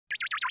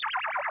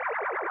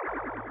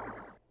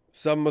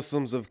Some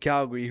Muslims of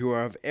Calgary who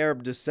are of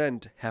Arab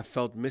descent have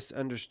felt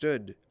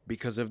misunderstood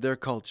because of their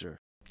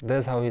culture. This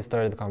is how he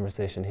started the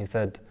conversation. He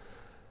said,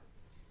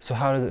 "So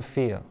how does it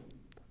feel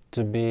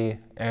to be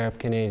Arab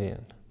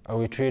Canadian? Are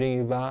we treating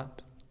you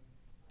bad?"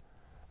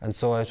 And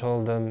so I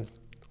told him,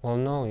 well,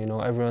 no,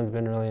 everyone's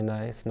been really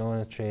nice. No one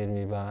has treated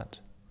me bad.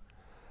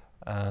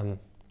 And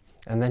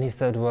then he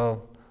said,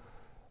 well,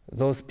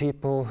 those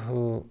people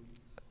who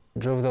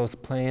drove those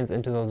planes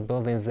into those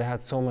buildings, they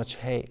had so much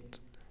hate.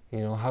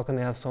 How can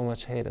they have so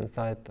much hate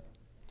inside them?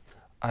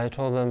 I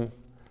told him,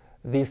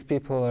 these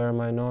people are a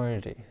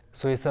minority.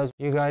 So he says,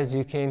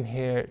 you came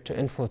here to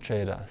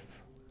infiltrate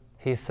us.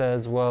 He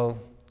says, well,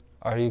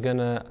 are you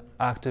gonna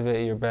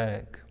activate your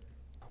bag?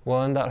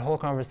 Well, in that whole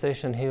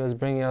conversation, he was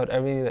bringing out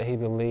everything that he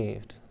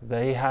believed,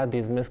 that he had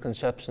these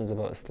misconceptions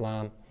about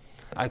Islam.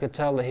 I could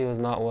tell that he was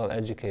not well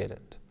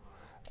educated,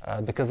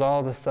 because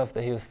all the stuff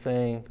that he was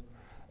saying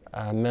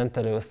meant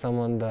that it was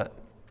someone that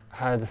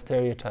had the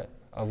stereotype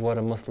of what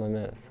a Muslim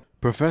is.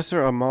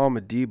 Professor Amal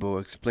Madibo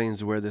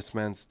explains where this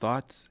man's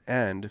thoughts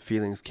and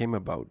feelings came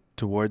about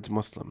towards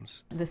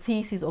Muslims. The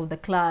thesis of the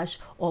clash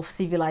of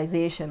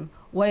civilization,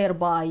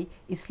 whereby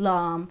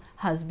Islam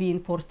has been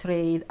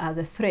portrayed as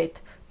a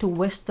threat to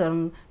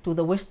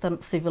the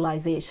Western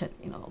civilization.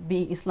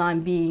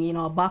 Islam being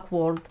a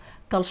backward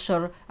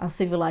culture and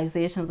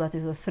civilization that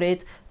is a threat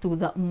to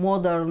the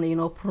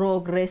modern,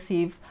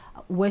 progressive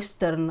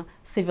Western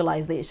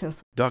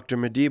civilizations. Dr.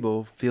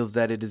 Madibo feels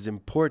that it is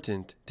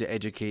important to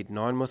educate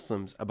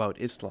non-Muslims about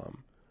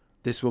Islam.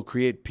 This will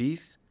create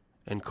peace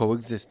and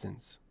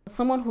coexistence.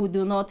 Someone who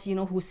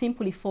who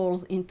simply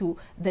falls into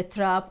the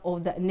trap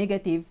of the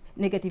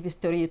negative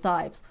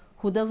stereotypes,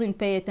 who doesn't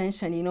pay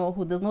attention,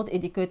 who does not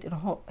educate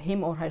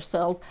him or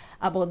herself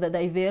about the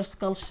diverse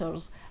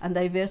cultures and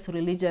diverse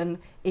religion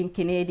in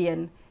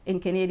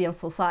Canadian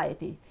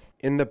society.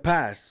 In the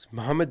past,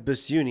 Mohamed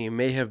Bassyouni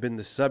may have been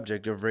the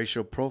subject of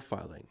racial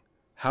profiling.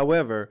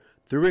 However,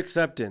 through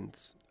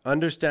acceptance,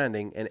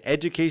 understanding, and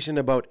education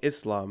about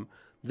Islam,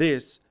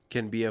 this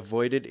can be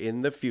avoided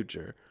in the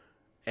future.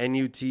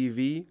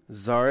 NUTV,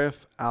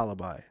 Zarif,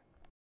 Alibhai.